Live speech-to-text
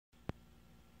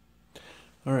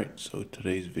Alright, so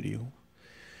today's video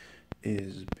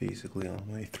is basically on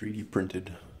my 3D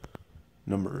printed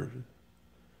number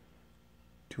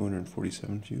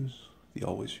 247 fuse, the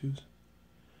always fuse.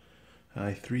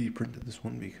 I 3D printed this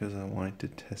one because I wanted to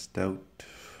test out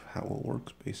how it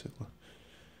works basically.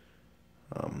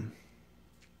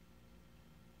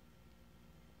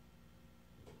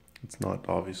 It's not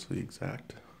obviously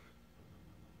exact.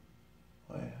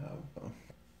 I have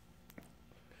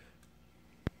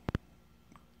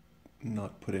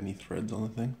not put any threads on the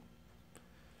thing,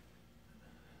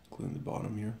 including the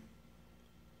bottom here.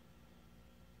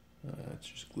 It's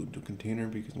just glued to a container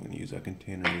because I'm going to use that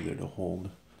container either to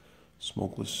hold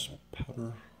smokeless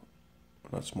powder,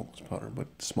 not smokeless powder,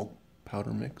 but smoke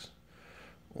powder mix,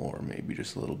 or maybe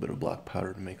just a little bit of black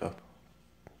powder to make a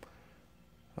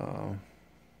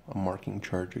marking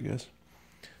charge, I guess,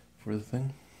 for the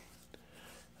thing.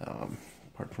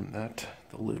 Apart from that,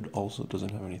 the lid also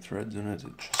doesn't have any threads in it.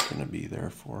 It's just going to be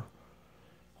there for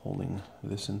holding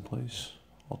this in place.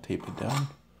 I'll tape it down.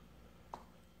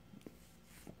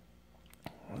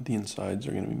 The insides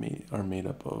are going to be made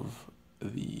up of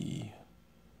the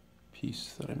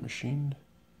piece that I machined,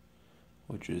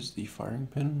 which is the firing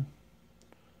pin.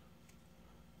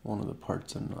 One of the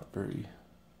parts I'm not very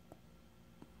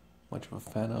much of a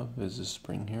fan of is this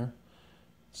spring here.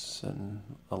 It's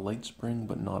a light spring,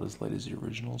 but not as light as the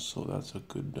original, so that's a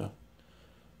good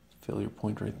failure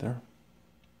point right there.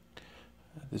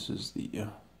 This is the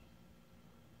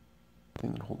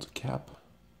thing that holds a cap,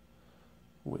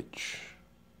 which,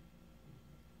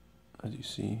 as you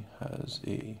see, has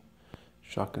a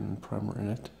shotgun primer in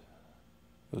it.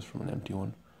 It was from an empty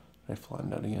one. I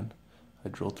flattened out again. I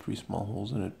drilled 3 small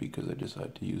holes in it because I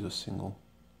decided to use a single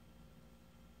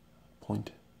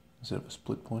point instead of a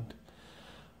split point.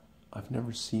 I've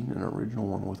never seen an original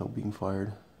one without being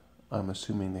fired. I'm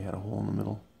assuming they had a hole in the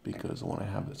middle because the one I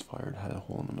have that's fired had a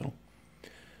hole in the middle.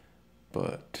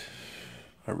 But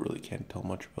I really can't tell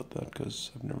much about that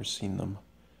because I've never seen them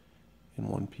in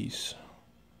one piece.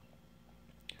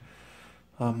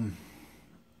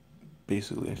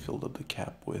 Basically I filled up the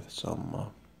cap with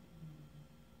some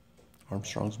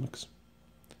Armstrong's mix,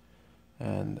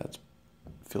 and that's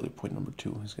failure point number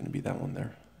 2 is going to be that one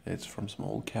there. It's from some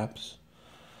old caps.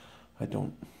 I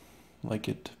don't like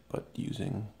it, but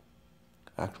using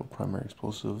actual primary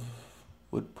explosive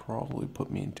would probably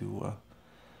put me into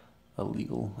a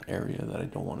legal area that I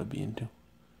don't want to be into.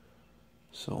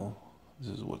 So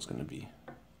this is what's going to be.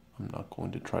 I'm not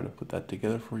going to try to put that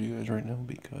together for you guys right now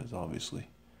because obviously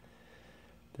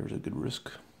there's a good risk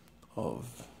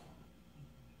of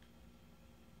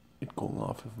it going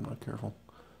off if I'm not careful.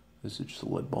 This is just a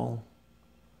lead ball,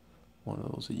 one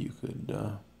of those that you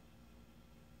could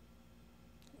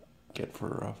get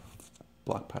for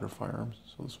black powder firearms.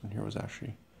 So this one here was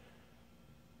actually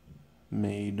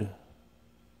made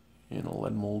in a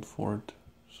lead mold for it.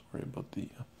 Sorry about the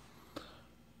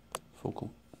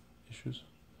focal issues.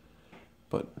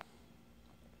 But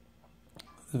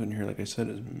this one here, like I said,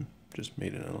 is just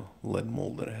made in a lead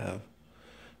mold that I have.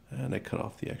 And I cut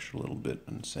off the extra little bit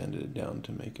and sanded it down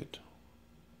to make it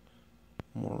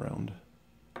more round.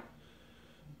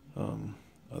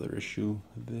 Other issue,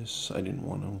 this, I didn't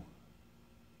want to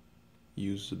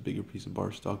use a bigger piece of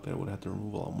bar stock that I would have to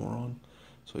remove a lot more on.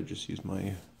 So I just used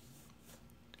my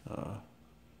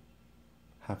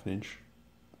half an inch,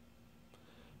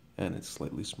 and it's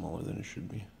slightly smaller than it should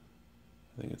be.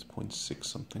 I think it's 0.6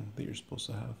 something that you're supposed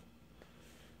to have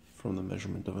from the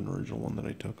measurement of an original one that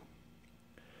I took.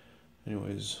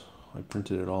 Anyways, I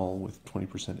printed it all with 20%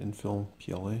 infill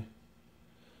PLA.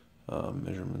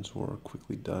 Measurements were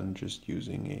quickly done just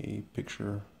using a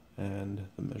picture and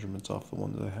the measurements off the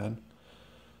ones I had.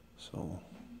 So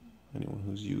anyone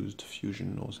who's used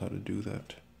Fusion knows how to do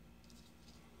that.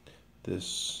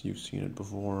 This, you've seen it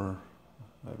before.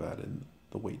 I've added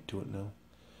the weight to it now,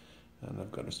 and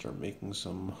I've got to start making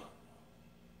some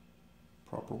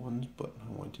proper ones, but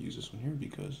I want to use this one here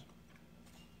because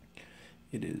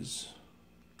it is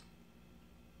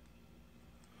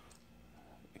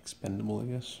expendable, I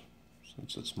guess,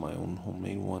 since it's my own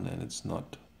homemade one and it's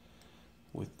not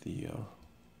with the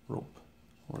rope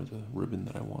or the ribbon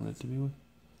that I want it to be with.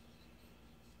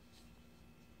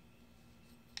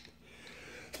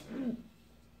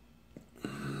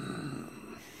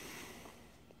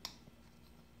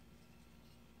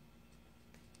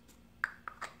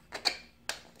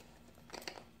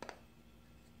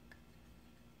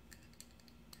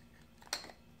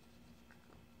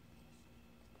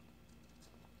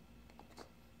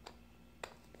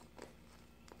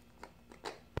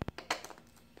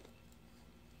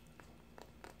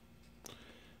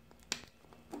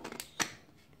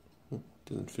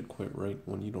 doesn't fit quite right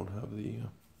when you don't have the,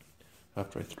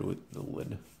 after I threw it, the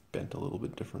lid bent a little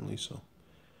bit differently, so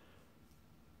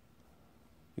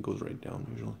it goes right down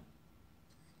usually.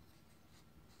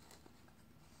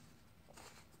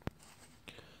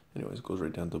 Anyways, it goes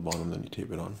right down to the bottom, then you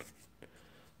tape it on.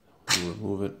 You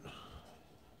remove it,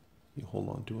 you hold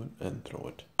on to it, and throw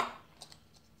it.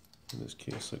 In this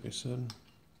case, like I said,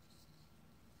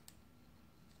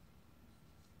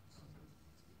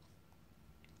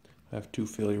 I have 2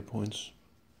 failure points,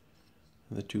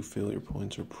 and the 2 failure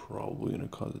points are probably going to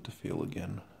cause it to fail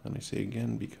again. And I say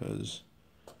again because,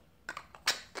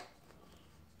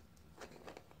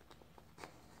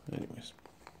 anyways.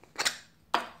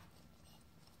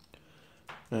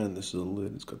 And this is a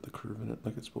lid, it's got the curve in it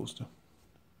like it's supposed to.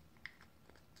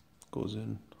 Goes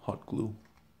in, hot glue,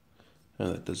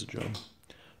 and that does the job.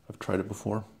 I've tried it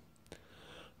before.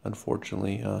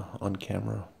 Unfortunately, on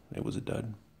camera, it was a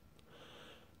dud.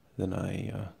 Then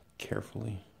I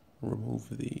carefully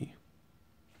removed the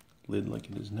lid like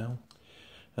it is now,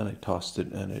 and I tossed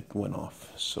it and it went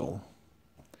off. So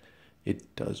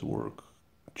it does work,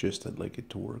 just I'd like it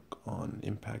to work on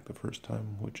impact the first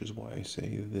time, which is why I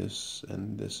say this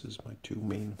and this is my 2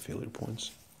 main failure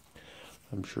points.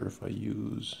 I'm sure if I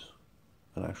use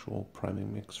an actual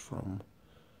priming mix from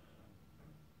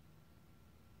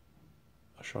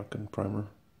a shotgun primer,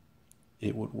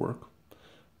 it would work,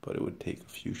 but it would take a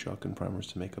few shotgun primers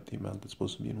to make up the amount that's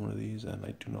supposed to be in one of these, and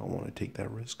I do not want to take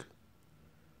that risk.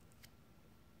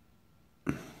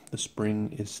 The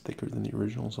spring is thicker than the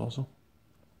originals also,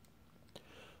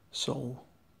 so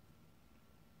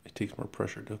it takes more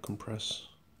pressure to compress,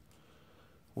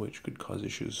 which could cause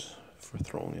issues for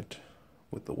throwing it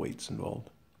with the weights involved.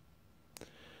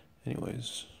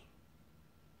 Anyways,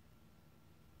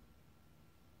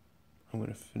 I'm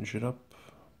going to finish it up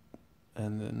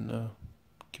and then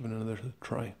give it another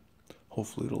try.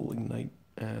 Hopefully it'll ignite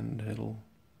and it'll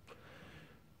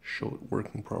show it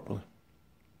working properly.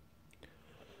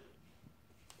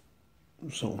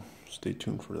 So stay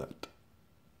tuned for that.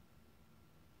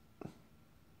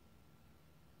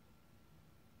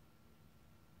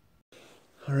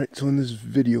 Alright, so in this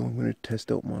video I'm going to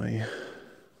test out my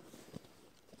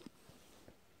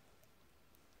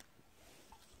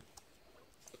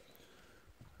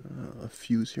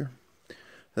fuse here.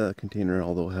 The container,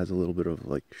 although it has a little bit of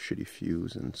like shitty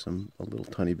fuse and a little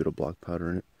tiny bit of black powder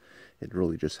in it, it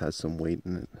really just has some weight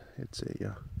in it. It's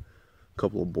a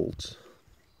couple of bolts.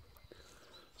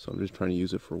 So I'm just trying to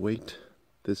use it for weight.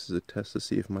 This is a test to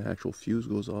see if my actual fuse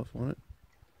goes off on it,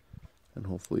 and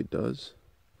hopefully it does.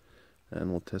 And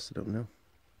we'll test it out now.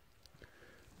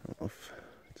 I don't know if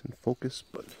it's in focus,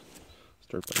 but I'll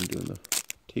start by doing the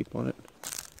tape on it.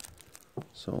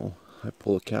 So I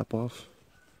pull the cap off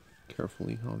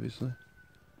carefully, obviously.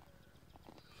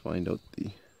 Find out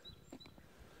it's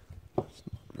not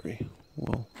very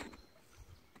well.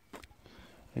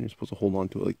 And you're supposed to hold on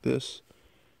to it like this,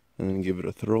 and then give it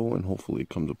a throw, and hopefully it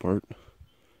comes apart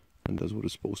and does what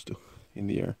it's supposed to in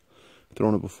the air. I've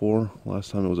thrown it before.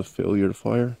 Last time it was a failure to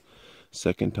fire.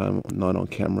 Second time, not on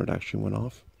camera, it actually went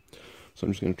off. So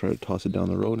I'm just going to try to toss it down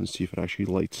the road and see if it actually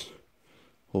lights.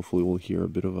 Hopefully we'll hear a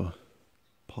bit of a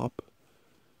pop.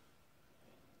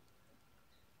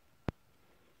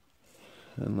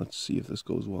 And let's see if this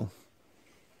goes well.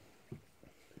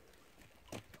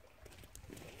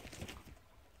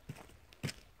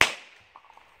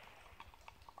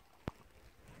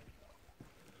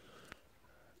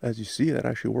 As you see, that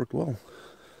actually worked well.